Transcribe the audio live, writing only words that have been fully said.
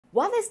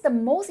What is the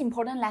most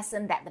important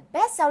lesson that the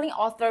best-selling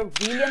author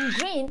William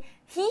Green,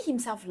 he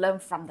himself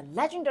learned from the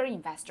legendary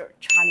investor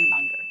Charlie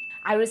Munger?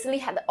 I recently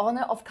had the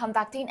honor of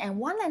conducting a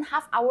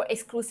 1.5-hour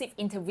exclusive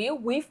interview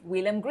with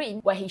William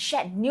Green, where he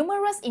shared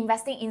numerous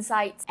investing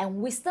insights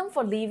and wisdom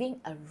for living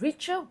a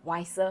richer,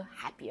 wiser,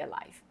 happier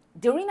life.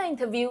 During the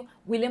interview,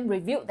 William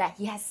revealed that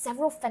he has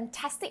several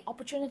fantastic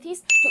opportunities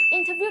to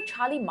interview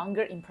Charlie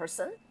Munger in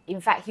person. In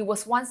fact, he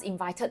was once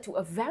invited to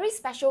a very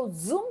special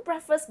Zoom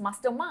breakfast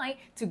mastermind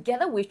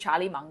together with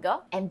Charlie Munger,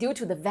 and due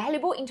to the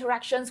valuable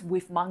interactions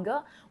with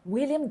Munger,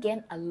 William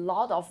gained a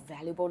lot of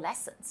valuable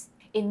lessons.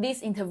 In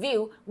this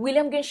interview,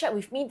 William Green shared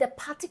with me the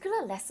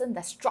particular lesson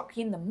that struck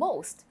him the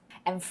most.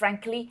 And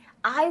frankly,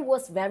 I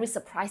was very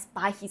surprised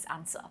by his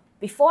answer.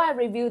 Before I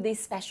review this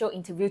special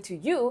interview to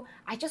you,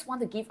 I just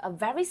want to give a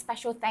very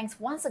special thanks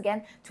once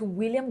again to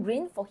William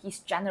Green for his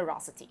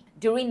generosity.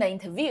 During the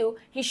interview,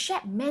 he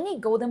shared many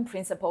golden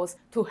principles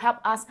to help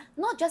us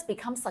not just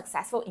become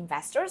successful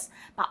investors,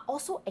 but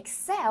also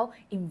excel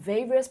in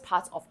various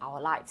parts of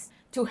our lives.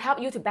 To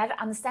help you to better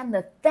understand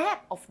the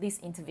depth of this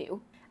interview,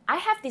 I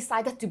have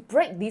decided to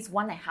break this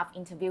 1.5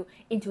 interview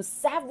into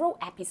several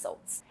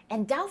episodes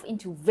and delve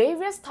into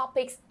various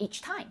topics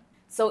each time.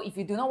 So if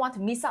you do not want to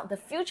miss out the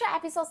future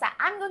episodes that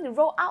I'm going to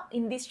roll out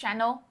in this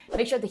channel,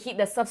 make sure to hit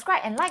the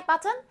subscribe and like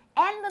button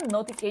and the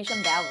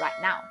notification bell right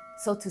now.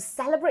 So to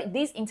celebrate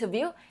this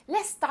interview,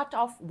 let's start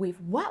off with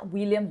what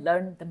William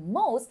learned the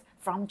most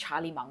from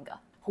Charlie Munger,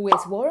 who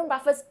is Warren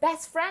Buffett's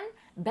best friend,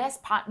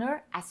 best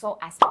partner, as well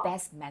as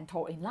best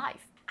mentor in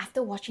life.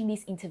 After watching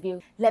this interview,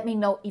 let me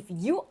know if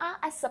you are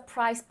as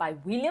surprised by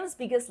William's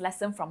biggest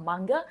lesson from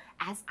Munger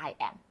as I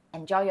am.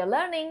 Enjoy your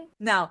learning.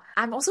 Now,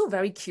 I'm also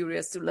very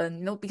curious to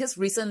learn, because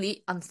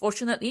recently,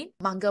 unfortunately,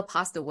 Munger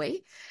passed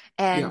away.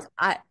 And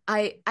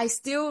I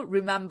still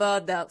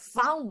remember the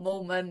fond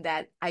moment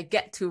that I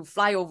get to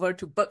fly over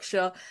to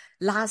Berkshire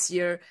last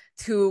year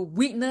to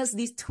witness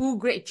these two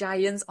great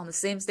giants on the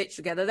same stage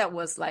together. That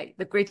was like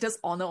the greatest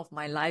honor of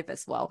my life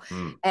as well.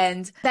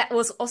 And that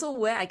was also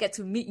where I get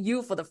to meet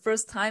you for the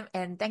first time.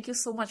 And thank you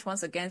so much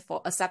once again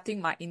for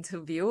accepting my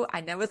interview.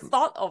 I never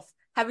thought of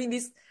having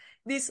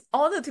this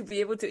honor to be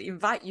able to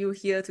invite you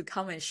here to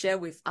come and share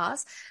with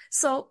us.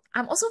 So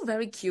I'm also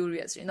very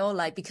curious,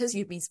 because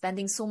you've been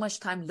spending so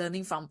much time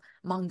learning from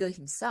Munger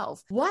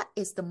himself, what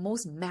is the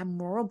most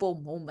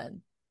memorable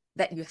moment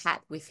that you had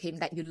with him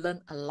that you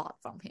learned a lot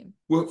from him?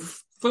 Well,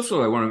 first of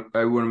all, I want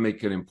to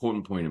make an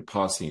important point in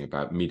passing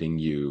about meeting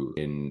you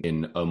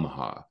in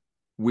Omaha,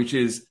 which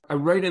is I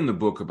write in the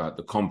book about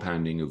the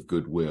compounding of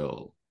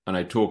goodwill. And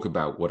I talk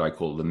about what I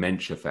call the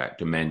mensch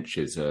effect. A mensch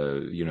is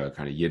a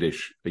kind of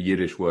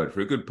Yiddish word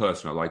for a good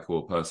person, a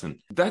likable person.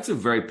 That's a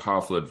very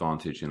powerful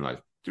advantage in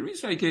life. The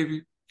reason I gave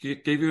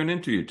you an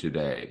interview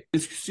today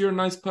is because you're a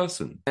nice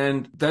person.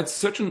 And that's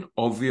such an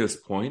obvious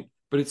point,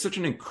 but it's such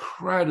an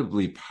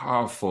incredibly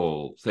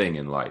powerful thing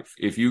in life.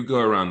 If you go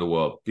around the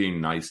world being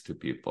nice to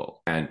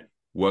people and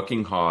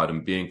working hard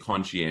and being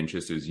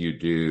conscientious as you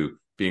do,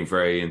 being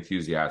very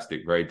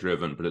enthusiastic, very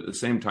driven, but at the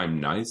same time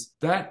nice,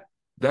 that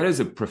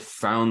is a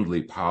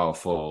profoundly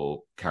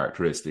powerful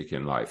characteristic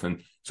in life.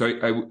 And so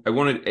I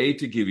wanted, A,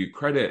 to give you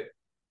credit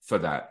for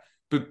that,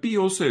 but B,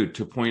 also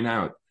to point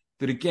out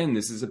that, again,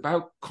 this is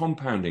about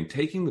compounding,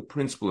 taking the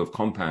principle of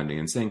compounding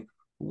and saying,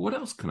 what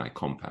else can I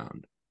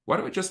compound? Why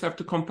do I just have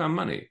to compound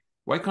money?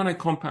 Why can't I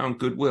compound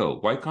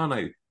goodwill? Why can't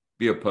I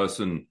be a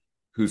person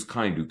who's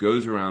kind, who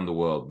goes around the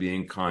world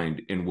being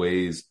kind in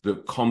ways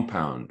that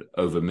compound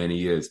over many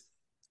years?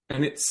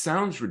 And it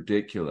sounds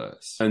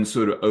ridiculous and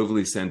sort of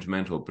overly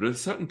sentimental, but at a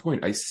certain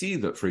point, I see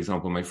that, for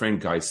example, my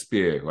friend Guy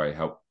Spear, who I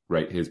helped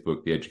write his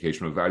book, The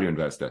Educational Value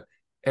Investor,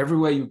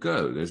 everywhere you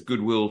go, there's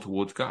goodwill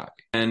towards Guy.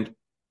 And,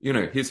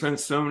 he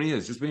spent so many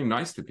years just being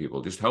nice to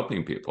people, just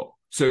helping people.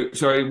 So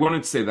I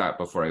wanted to say that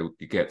before I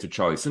get to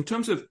Charlie. So in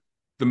terms of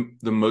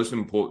the most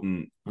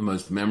important, the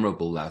most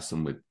memorable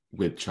lesson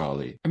with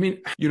Charlie, I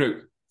mean,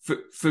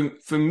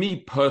 For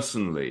me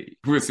personally,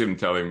 it was him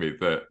telling me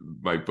that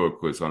my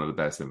book was one of the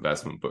best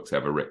investment books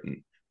ever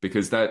written,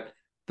 because that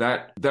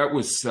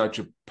was such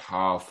a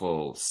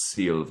powerful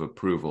seal of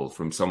approval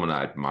from someone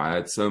I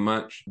admired so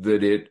much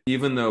that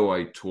even though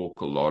I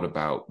talk a lot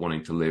about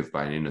wanting to live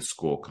by an inner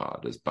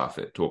scorecard, as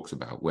Buffett talks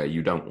about, where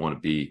you don't want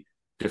to be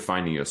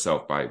defining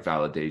yourself by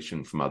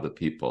validation from other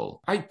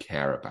people, I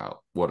care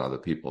about what other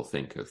people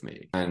think of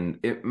me. And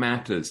it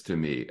matters to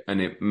me.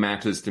 And it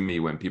matters to me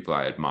when people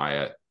I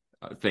admire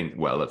think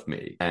well of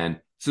me.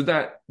 And so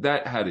that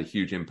had a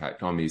huge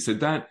impact on me. So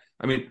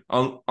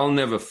I'll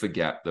never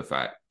forget the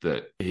fact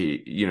that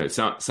he,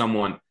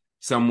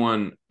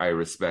 someone I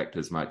respect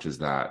as much as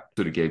that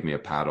sort of gave me a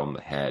pat on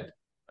the head.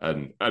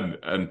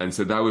 And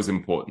so that was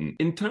important.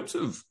 In terms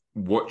of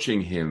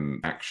watching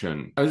him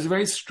action, I was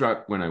very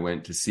struck when I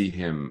went to see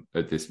him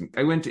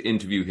I went to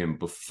interview him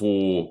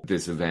before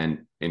this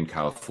event in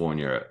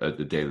California at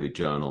the Daily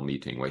Journal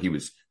meeting, where he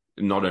was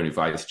not only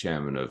vice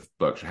chairman of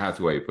Berkshire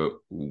Hathaway, but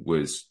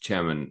was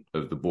chairman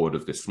of the board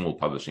of this small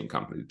publishing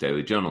company, the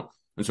Daily Journal.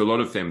 And so a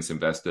lot of famous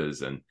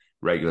investors and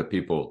regular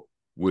people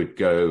would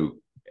go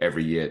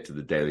every year to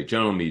the Daily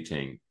Journal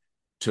meeting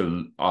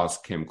to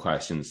ask him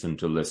questions and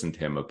to listen to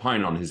him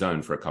opine on his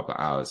own for a couple of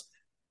hours.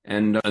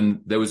 And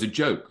there was a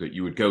joke that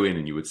you would go in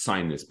and you would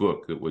sign this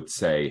book that would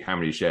say, how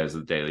many shares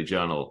of the Daily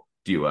Journal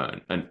do you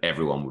own? And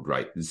everyone would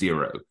write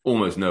 0.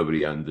 Almost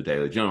nobody owned the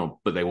Daily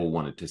Journal, but they all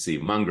wanted to see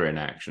Munger in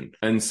action.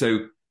 And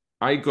so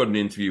I got an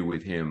interview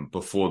with him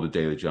before the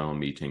Daily Journal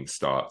meeting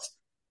starts.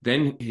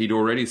 Then he'd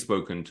already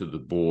spoken to the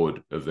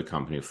board of the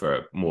company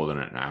for more than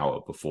an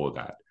hour before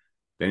that.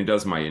 Then he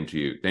does my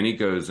interview. Then he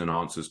goes and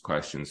answers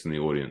questions from the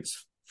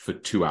audience for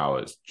 2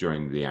 hours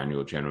during the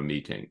annual general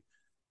meeting.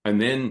 And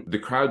then the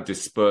crowd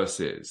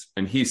disperses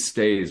and he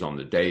stays on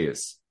the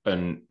dais,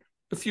 and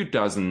a few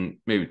dozen,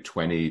 maybe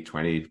 20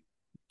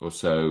 or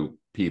so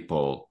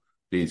people,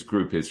 these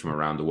groupies from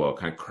around the world,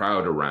 kind of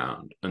crowd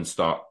around and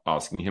start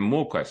asking him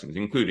more questions,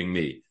 including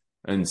me.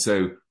 And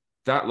so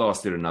that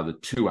lasted another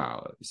 2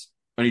 hours.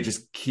 And he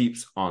just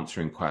keeps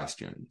answering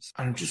questions.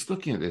 And I'm just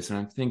looking at this and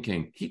I'm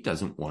thinking, he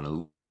doesn't want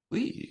to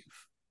leave.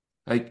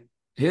 Like,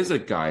 here's a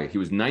guy, he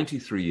was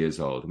 93 years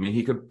old. I mean,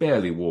 he could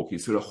barely walk.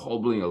 He's sort of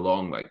hobbling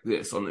along like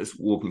this on this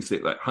walking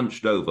stick, like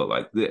hunched over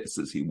like this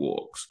as he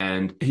walks.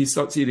 And he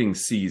starts eating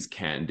See's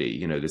candy,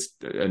 you know, this,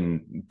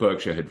 and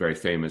Berkshire had very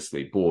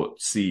famously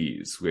bought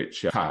See's,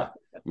 which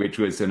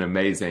was an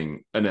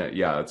amazing,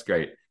 yeah, that's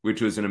great,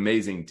 which was an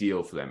amazing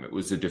deal for them. It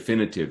was a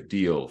definitive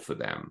deal for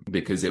them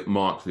because it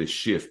marked this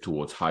shift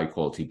towards high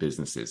quality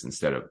businesses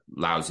instead of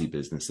lousy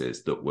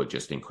businesses that were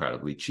just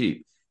incredibly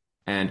cheap.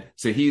 And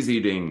so he's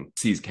eating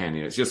See's candy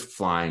and it's just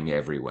flying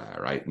everywhere,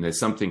 right? And there's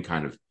something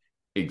kind of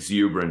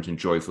exuberant and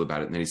joyful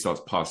about it. And then he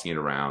starts passing it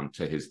around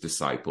to his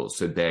disciples.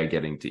 So they're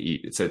getting to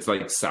eat it. So it's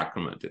like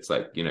sacrament. It's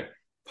like, you know,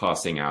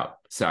 passing out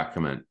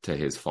sacrament to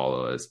his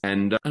followers.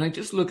 And I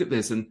just look at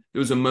this, and there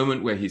was a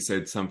moment where he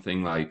said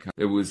something like,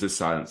 there was a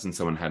silence and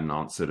someone hadn't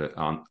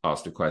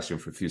asked a question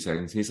for a few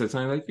seconds. He said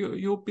something like,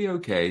 you'll be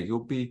okay.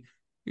 You'll be,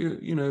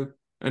 you know,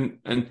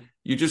 and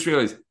you just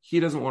realize he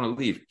doesn't want to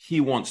leave.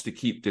 He wants to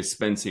keep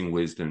dispensing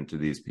wisdom to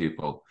these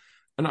people.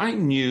 And I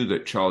knew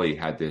that Charlie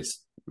had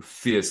this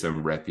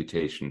fearsome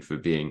reputation for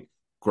being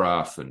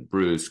gruff and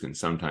brusque and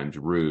sometimes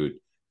rude.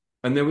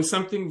 And there was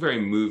something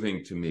very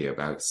moving to me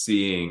about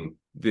seeing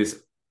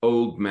this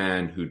old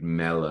man who'd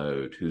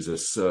mellowed, whose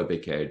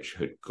acerbic edge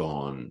had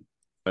gone,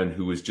 and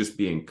who was just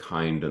being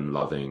kind and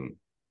loving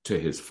to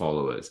his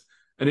followers.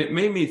 And it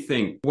made me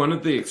think, one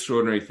of the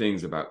extraordinary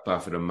things about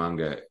Buffett and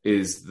Munger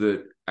is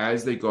that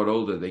as they got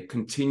older, they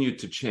continued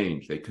to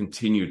change. They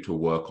continued to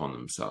work on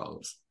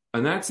themselves.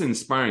 And that's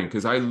inspiring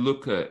because I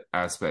look at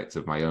aspects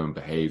of my own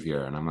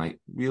behavior and I'm like,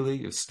 really?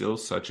 You're still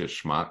such a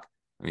schmuck?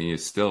 I mean, you're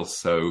still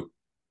so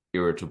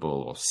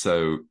irritable or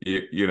so,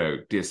 you know,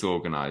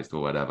 disorganized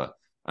or whatever.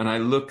 And I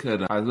look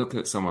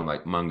at someone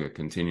like Munger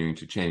continuing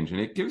to change, and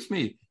it gives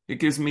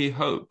me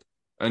hope.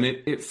 And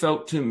it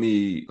felt to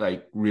me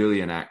like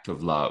really an act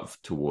of love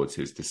towards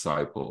his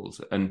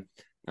disciples. And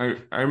I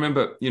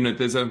remember, you know,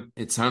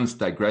 it sounds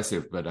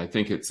digressive, but I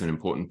think it's an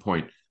important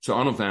point. So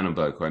Arnold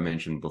Vandenberg, who I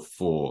mentioned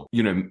before,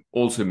 you know,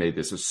 also made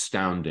this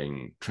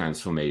astounding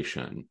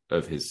transformation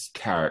of his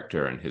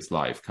character and his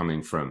life,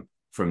 coming from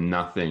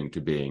nothing to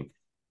being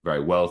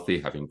very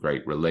wealthy, having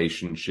great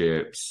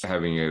relationships,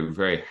 having a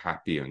very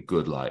happy and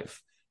good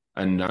life.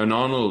 And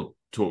Arnold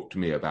talked to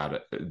me about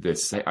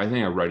this. I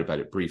think I wrote about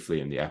it briefly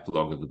in the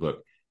epilogue of the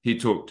book. He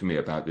talked to me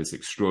about this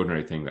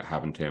extraordinary thing that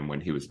happened to him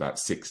when he was about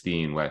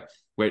 16, where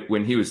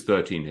when he was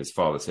 13, his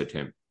father said to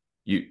him,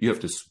 you have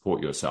to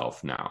support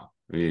yourself now.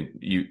 I mean,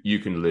 you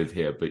can live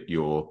here, but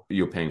you're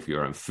paying for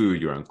your own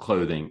food, your own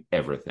clothing,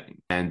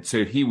 everything. And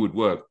so he would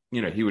work,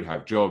 you know, he would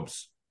have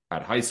jobs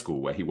at high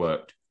school where he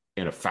worked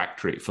in a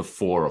factory for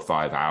 4 or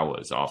 5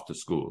 hours after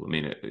school. I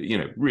mean, you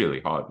know, really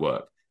hard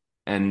work.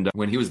 And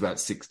when he was about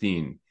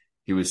 16,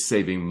 he was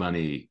saving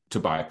money to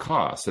buy a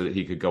car so that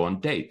he could go on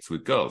dates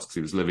with girls because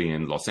he was living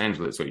in Los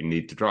Angeles where you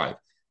need to drive.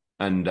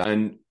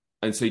 And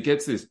so he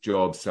gets this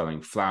job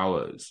selling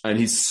flowers, and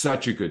he's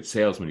such a good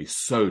salesman. He's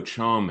so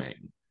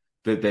charming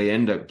that they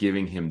end up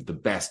giving him the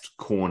best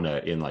corner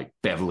in like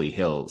Beverly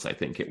Hills, I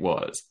think it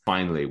was,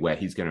 finally, where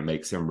he's going to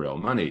make some real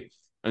money.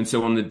 And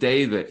so on the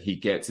day that he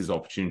gets his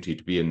opportunity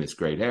to be in this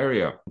great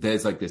area,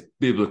 there's like this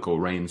biblical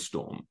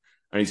rainstorm,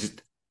 and he's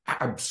just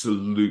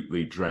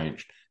absolutely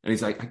drenched. And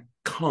he's like, I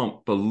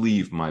can't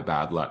believe my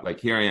bad luck. Like,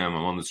 here I am,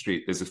 I'm on the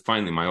street. This is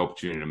finally my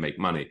opportunity to make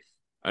money.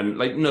 And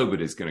like,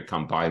 nobody's going to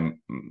come by,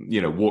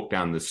 you know, walk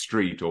down the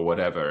street or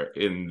whatever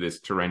in this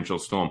torrential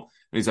storm.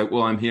 And he's like,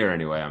 well, I'm here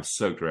anyway. I'm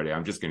soaked already.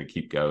 I'm just going to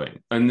keep going.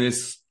 And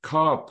this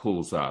car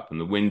pulls up and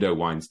the window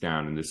winds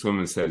down. And this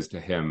woman says to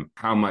him,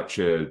 how much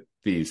are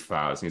these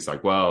flowers? And he's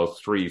like, well,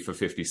 3 for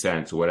 50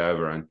 cents or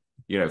whatever. And,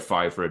 you know,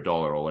 5 for $1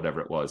 or whatever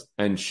it was.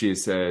 And she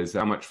says,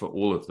 how much for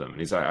all of them? And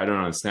he's like, I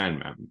don't understand,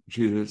 ma'am.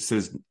 She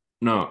says,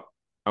 no,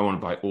 I want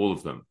to buy all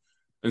of them.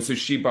 And so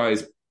she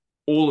buys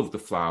all of the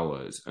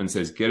flowers and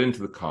says, get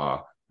into the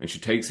car. And she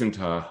takes him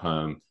to her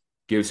home,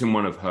 gives him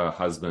one of her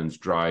husband's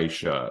dry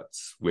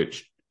shirts,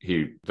 which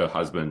the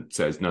husband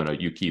says, no,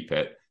 you keep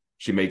it.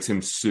 She makes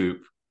him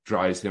soup,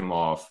 dries him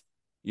off,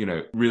 you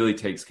know, really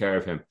takes care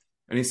of him.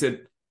 And he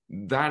said,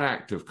 that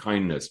act of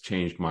kindness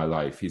changed my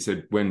life. He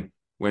said, when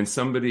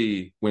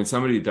somebody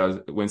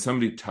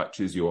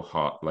touches your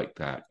heart like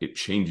that, it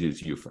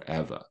changes you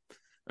forever.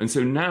 And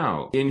so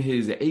now in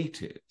his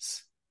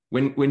 80s,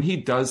 when he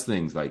does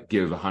things like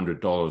give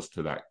 $100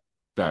 to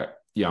that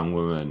young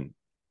woman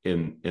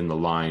in the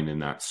line in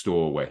that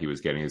store where he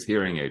was getting his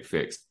hearing aid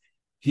fixed,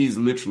 he's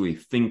literally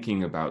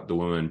thinking about the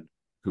woman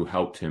who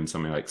helped him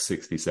something like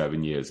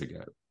 67 years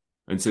ago.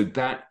 And so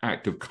that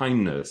act of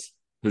kindness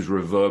has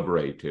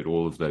reverberated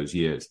all of those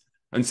years.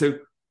 And so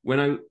when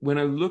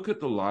I look at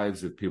the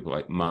lives of people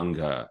like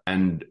Munger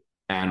and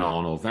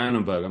Arnold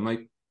Vandenberg, I'm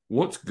like,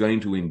 what's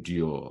going to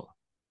endure?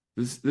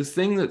 This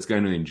thing that's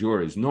going to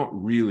endure is not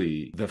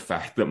really the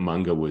fact that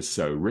Munger was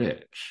so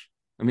rich.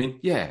 I mean,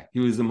 yeah, he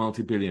was a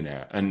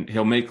multi-billionaire, and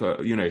he'll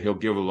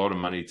give a lot of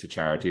money to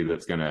charity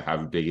that's going to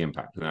have a big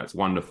impact, and that's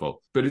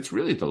wonderful. But it's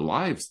really the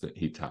lives that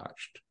he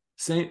touched.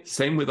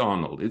 Same with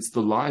Arnold. It's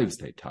the lives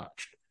they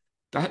touched.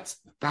 That's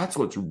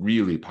what's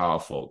really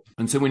powerful.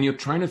 And so when you're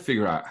trying to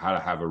figure out how to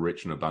have a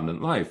rich and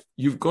abundant life,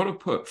 you've got to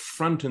put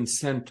front and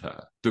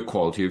center the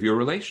quality of your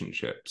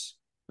relationships.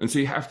 And so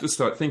you have to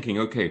start thinking,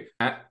 okay,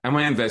 am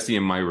I investing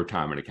in my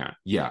retirement account?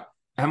 Yeah.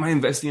 Am I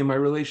investing in my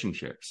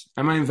relationships?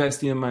 Am I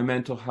investing in my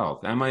mental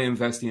health? Am I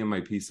investing in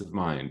my peace of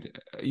mind?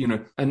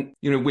 When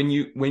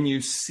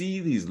you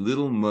see these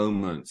little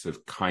moments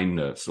of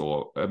kindness,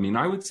 or, I mean,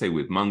 I would say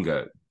with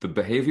Munger, the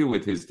behavior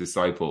with his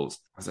disciples,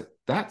 I was like,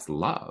 that's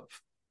love.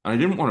 And I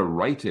didn't want to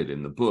write it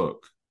in the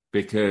book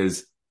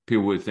because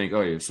people would think,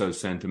 oh, you're so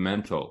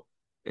sentimental.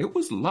 It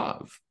was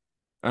love.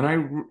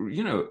 And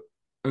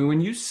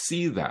when you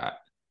see that,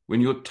 when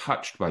you're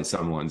touched by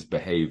someone's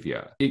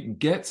behavior, it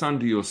gets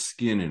under your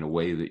skin in a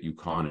way that you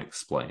can't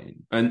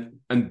explain. And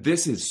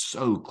this is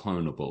so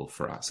clonable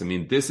for us. I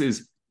mean, this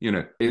is,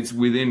 it's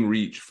within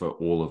reach for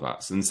all of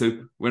us. And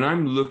so when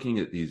I'm looking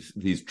at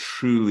these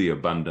truly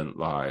abundant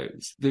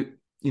lives, the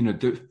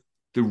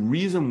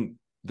reason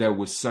there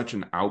was such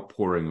an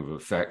outpouring of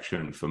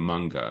affection for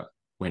Munger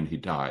when he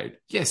died,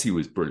 yes, he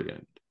was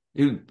brilliant.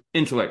 He was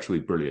intellectually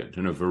brilliant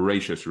and a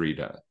voracious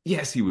reader.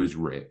 Yes, he was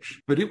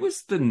rich, but it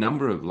was the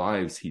number of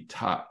lives he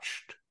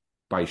touched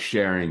by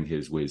sharing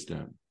his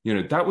wisdom.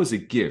 That was a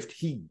gift.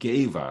 He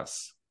gave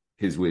us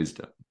his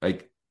wisdom,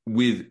 like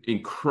with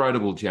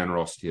incredible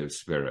generosity of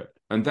spirit.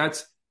 And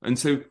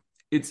so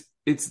it's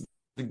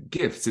the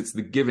gifts, it's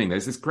the giving.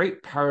 There's this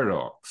great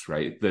paradox,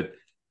 right? I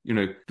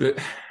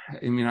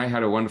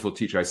had a wonderful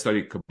teacher. I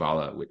studied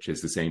Kabbalah, which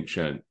is this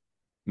ancient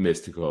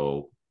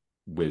mystical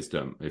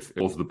wisdom. If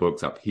all of the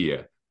books up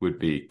here would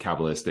be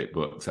Kabbalistic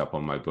books up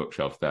on my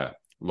bookshelf there, a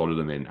lot of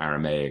them in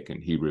Aramaic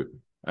and Hebrew.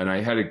 And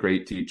I had a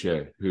great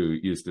teacher who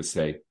used to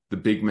say, the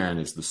big man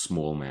is the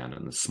small man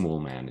and the small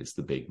man is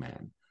the big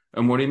man.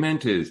 And what he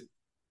meant is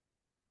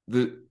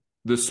the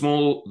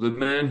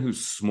man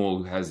who's small,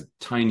 who has a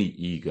tiny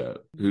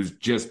ego, who's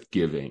just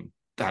giving,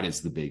 that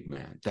is the big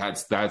man.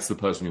 That's the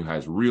person who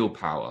has real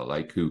power,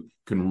 like who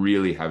can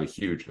really have a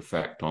huge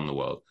effect on the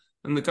world.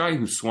 And the guy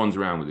who swans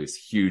around with his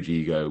huge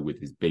ego, with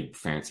his big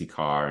fancy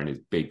car and his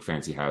big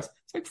fancy house,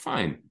 it's like,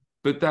 fine.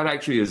 But that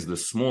actually is the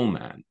small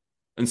man.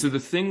 And so the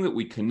thing that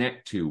we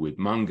connect to with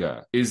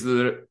Munger is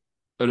that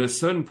at a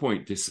certain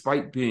point,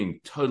 despite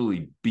being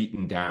totally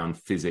beaten down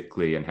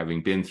physically and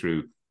having been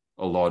through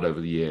a lot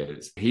over the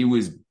years, he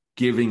was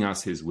giving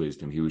us his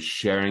wisdom. He was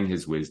sharing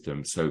his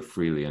wisdom so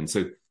freely. And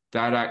so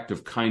that act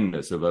of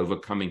kindness, of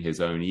overcoming his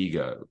own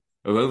ego,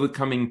 of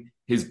overcoming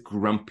his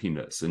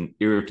grumpiness and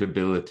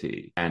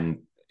irritability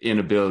and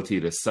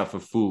inability to suffer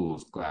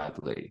fools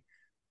gladly,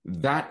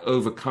 that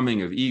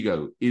overcoming of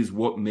ego is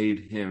what made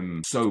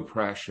him so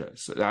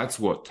precious. That's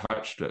what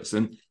touched us.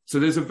 And so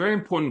there's a very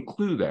important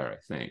clue there, I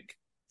think,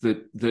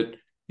 that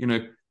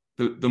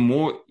the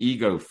more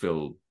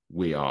ego-filled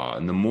we are,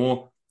 and the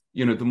more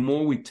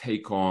we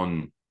take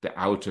on the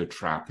outer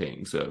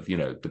trappings of,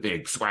 the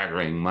big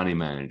swaggering money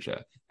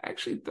manager,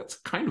 actually, that's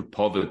kind of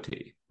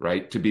poverty,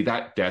 right? To be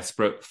that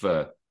desperate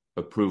for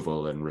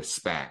approval and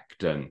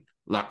respect and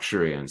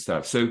luxury and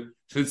stuff. So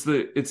it's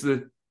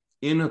the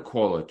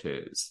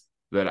inequalities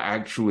that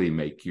actually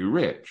make you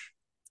rich.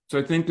 So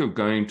I think of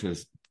going to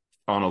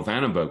Arnold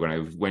Vandenberg when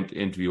I went to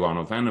interview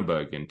Arnold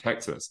Vandenberg in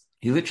Texas.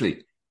 He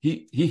literally,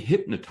 he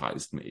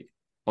hypnotized me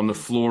on the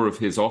floor of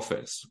his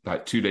office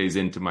about 2 days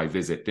into my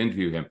visit to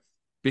interview him,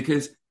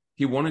 because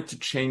he wanted to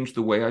change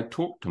the way I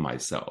talk to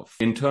myself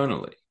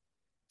internally.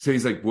 So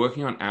he's like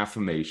working on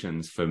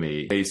affirmations for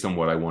me based on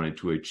what I wanted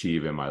to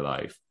achieve in my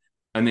life.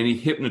 And then he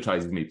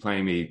hypnotizes me,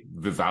 playing me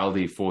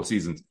Vivaldi Four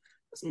Seasons.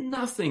 There's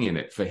nothing in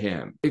it for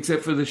him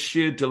except for the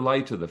sheer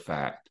delight of the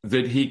fact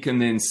that he can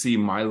then see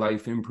my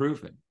life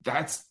improving.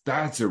 That's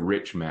a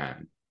rich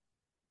man,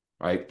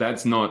 right?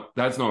 That's not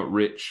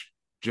rich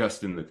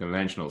just in the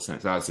conventional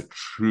sense. That's a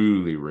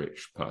truly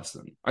rich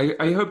person.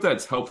 I hope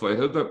that's helpful. I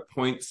hope that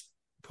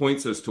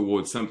points us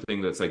towards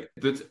something that's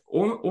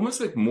almost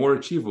like more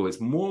achievable.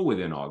 It's more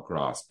within our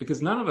grasp,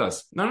 because none of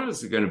us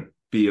are going to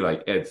be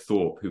like Ed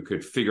Thorpe, who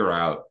could figure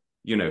out,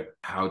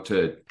 how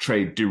to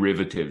trade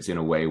derivatives in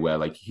a way where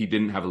like he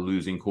didn't have a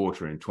losing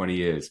quarter in 20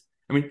 years.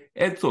 I mean,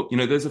 Ed thought,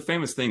 there's a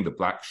famous thing, the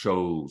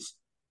Black-Scholes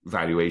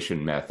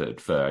valuation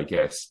method for, I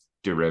guess,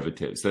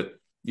 derivatives that,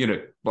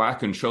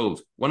 Black and Scholes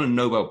won a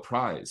Nobel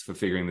Prize for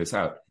figuring this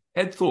out.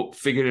 Ed Thorpe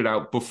figured it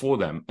out before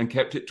them and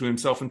kept it to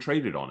himself and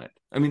traded on it.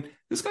 I mean,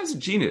 this guy's a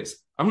genius.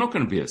 I'm not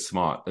going to be as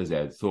smart as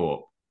Ed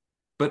Thorpe,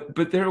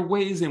 but there are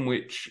ways in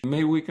which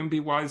maybe we can be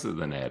wiser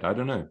than Ed. I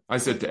don't know. I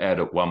said to Ed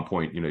at one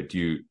point, do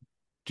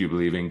you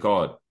believe in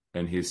God?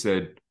 And he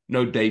said,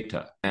 no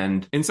data.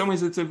 And in some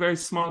ways, it's a very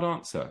smart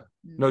answer.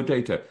 No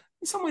data.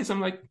 In some ways,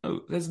 I'm like,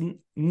 no, there's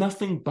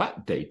nothing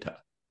but data.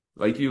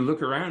 Like, you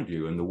look around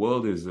you and the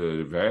world is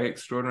a very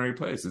extraordinary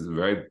place. It's a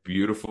very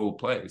beautiful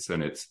place.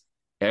 And it's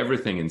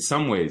everything in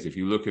some ways, if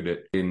you look at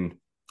it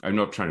I'm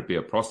not trying to be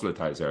a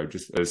proselytizer.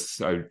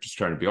 I'm just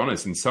trying to be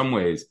honest. In some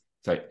ways,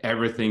 it's like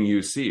everything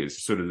you see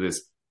is sort of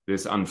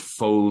this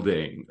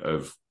unfolding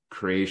of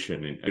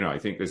creation. And, I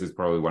think this is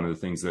probably one of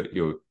the things that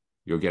you're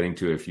getting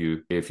to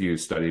if you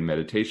study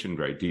meditation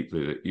very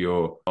deeply, that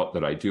not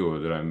that I do or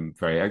that I'm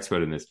very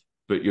expert in this,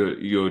 but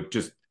you're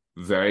just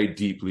very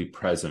deeply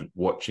present,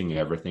 watching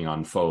everything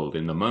unfold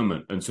in the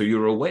moment. And so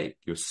you're awake,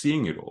 you're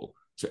seeing it all.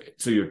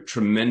 So you're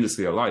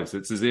tremendously alive. So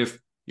it's as if,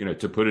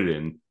 to put it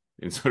in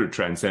sort of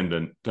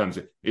transcendent terms,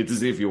 it's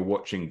as if you're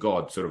watching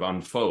God sort of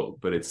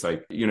unfold. But it's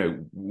like,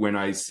 when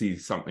I see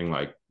something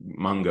like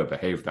Munger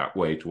behave that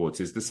way towards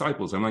his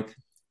disciples, I'm like,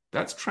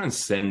 that's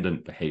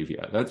transcendent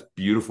behavior. That's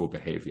beautiful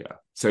behavior.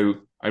 So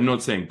I'm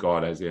not saying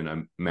God as in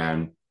a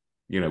man,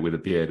 with a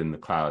beard in the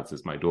clouds,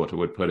 as my daughter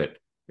would put it.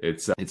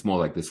 It's more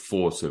like this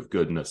force of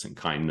goodness and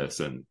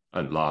kindness and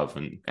love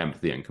and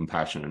empathy and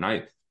compassion. And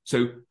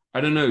I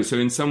don't know. So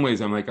in some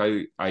ways, I'm like,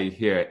 I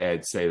hear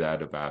Ed say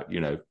that about,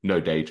 no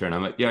data. And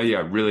I'm like,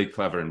 yeah, really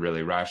clever and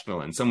really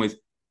rational. In some ways,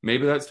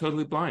 maybe that's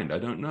totally blind. I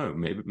don't know.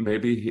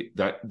 Maybe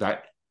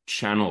that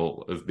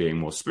channel of being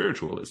more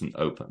spiritual isn't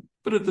open.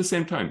 But at the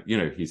same time,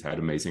 he's had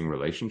amazing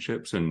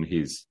relationships and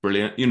he's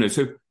brilliant.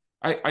 So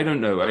I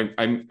don't know.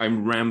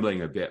 I'm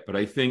rambling a bit, but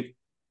I think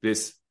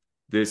it's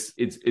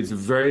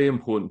very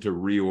important to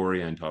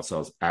reorient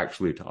ourselves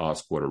actually to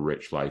ask what a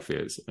rich life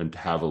is, and to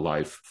have a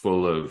life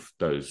full of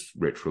those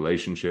rich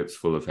relationships,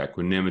 full of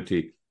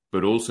equanimity,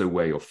 but also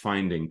where you're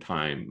finding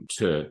time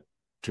to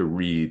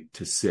read,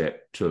 to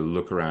sit, to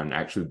look around, and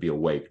actually be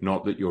awake.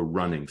 Not that you're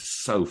running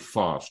so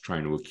fast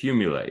trying to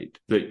accumulate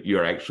that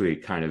you're actually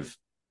kind of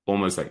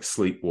almost like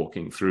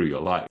sleepwalking through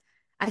your life.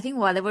 I think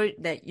whatever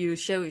that you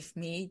share with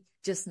me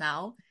just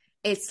now,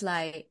 it's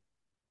like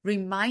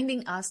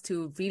reminding us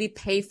to really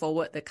pay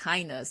forward the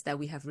kindness that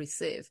we have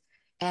received.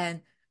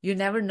 And you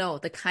never know,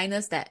 the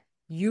kindness that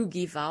you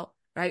give out,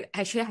 right,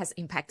 actually has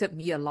impacted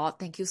me a lot.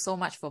 Thank you so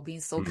much for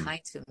being so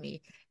kind to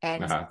me.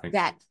 And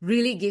that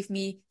really gave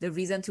me the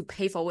reason to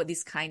pay forward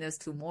this kindness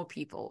to more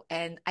people.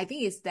 And I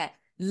think it's that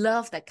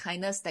love, that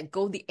kindness that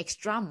go the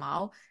extra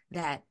mile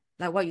that,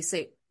 like what you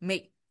say,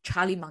 make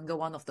Charlie Munger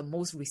one of the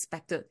most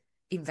respected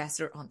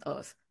investor on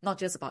earth. Not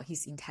just about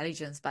his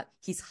intelligence, but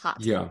his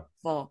heart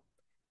for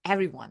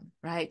everyone,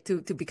 right?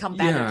 To become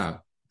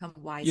better, become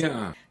wiser.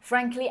 Yeah.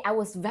 Frankly, I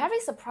was very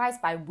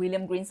surprised by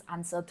William Green's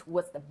answer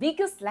towards the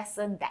biggest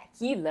lesson that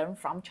he learned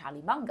from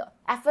Charlie Munger.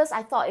 At first,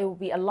 I thought it would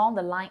be along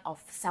the line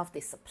of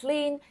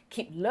self-discipline,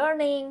 keep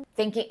learning,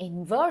 thinking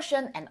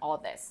inversion, and all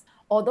this.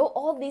 Although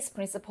all these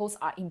principles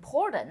are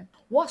important,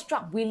 what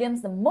struck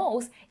Williams the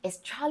most is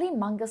Charlie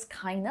Munger's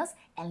kindness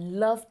and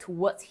love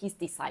towards his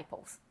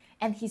disciples,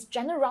 and his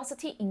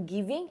generosity in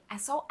giving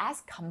as well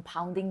as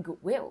compounding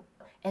goodwill.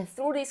 And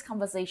through this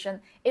conversation,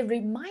 it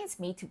reminds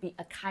me to be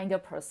a kinder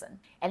person.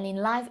 And in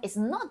life, it's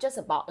not just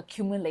about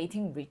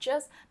accumulating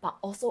riches, but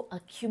also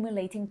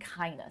accumulating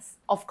kindness.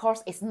 Of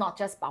course, it's not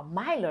just about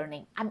my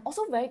learning. I'm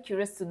also very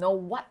curious to know,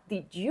 what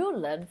did you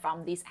learn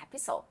from this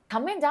episode?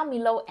 Comment down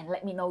below and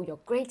let me know your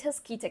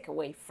greatest key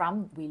takeaway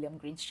from William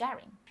Green's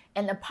sharing.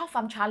 And apart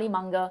from Charlie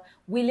Munger,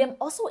 William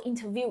also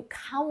interviewed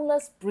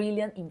countless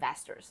brilliant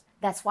investors.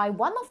 That's why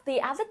one of the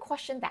other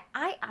questions that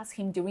I asked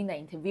him during the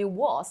interview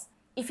was,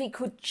 if he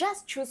could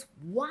just choose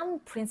one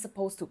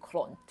principle to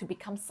clone to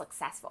become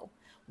successful,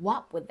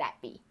 what would that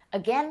be?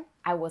 Again,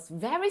 I was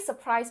very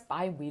surprised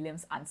by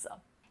William's answer.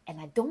 And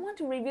I don't want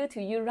to reveal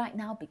to you right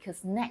now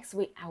because next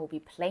week I will be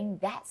playing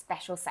that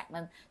special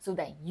segment so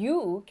that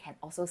you can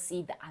also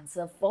see the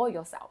answer for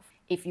yourself.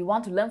 If you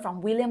want to learn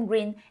from William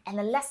Green and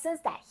the lessons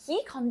that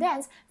he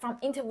condensed from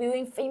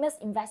interviewing famous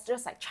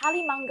investors like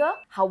Charlie Munger,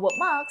 Howard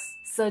Marks,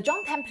 Sir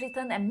John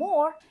Templeton, and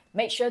more,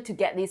 make sure to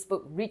get this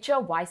book Richer,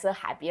 Wiser,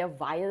 Happier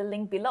via the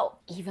link below.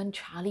 Even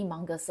Charlie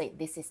Munger said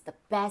this is the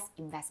best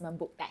investment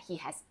book that he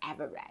has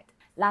ever read.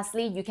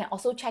 Lastly, you can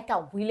also check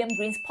out William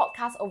Green's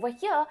podcast over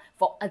here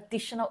for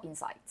additional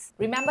insights.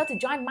 Remember to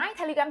join my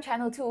Telegram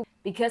channel too,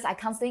 because I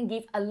constantly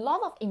give a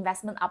lot of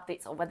investment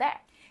updates over there.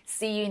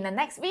 See you in the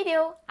next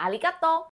video. Arigato!